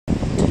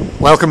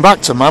Welcome back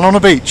to Man on a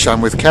Beach.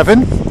 I'm with Kevin,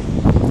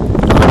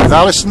 I'm with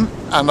Alison,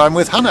 and I'm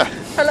with Hannah.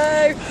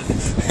 Hello.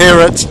 Here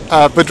at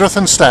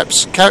Bedruthan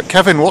Steps.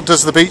 Kevin, what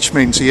does the beach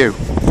mean to you?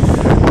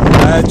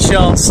 A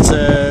chance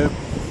to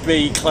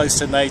be close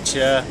to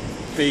nature,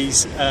 be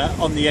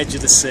on the edge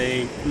of the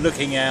sea,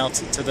 looking out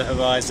to the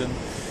horizon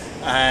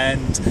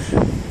and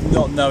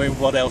not knowing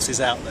what else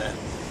is out there.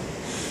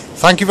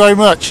 Thank you very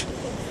much.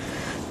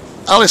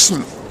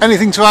 Alison,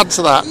 anything to add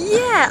to that?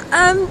 Yeah,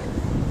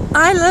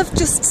 I love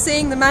just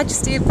seeing the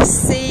majesty of the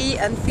sea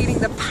and feeling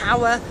the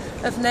power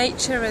of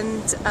nature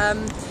and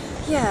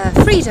yeah,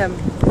 freedom,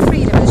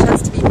 and a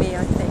chance to be me,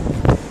 I think.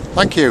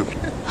 Thank you.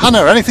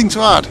 Hannah, anything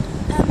to add?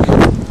 Have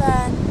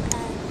fun.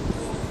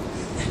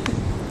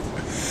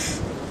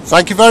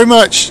 Thank you very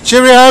much.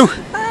 Cheerio.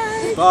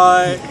 Bye.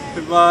 Bye.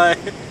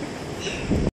 Goodbye.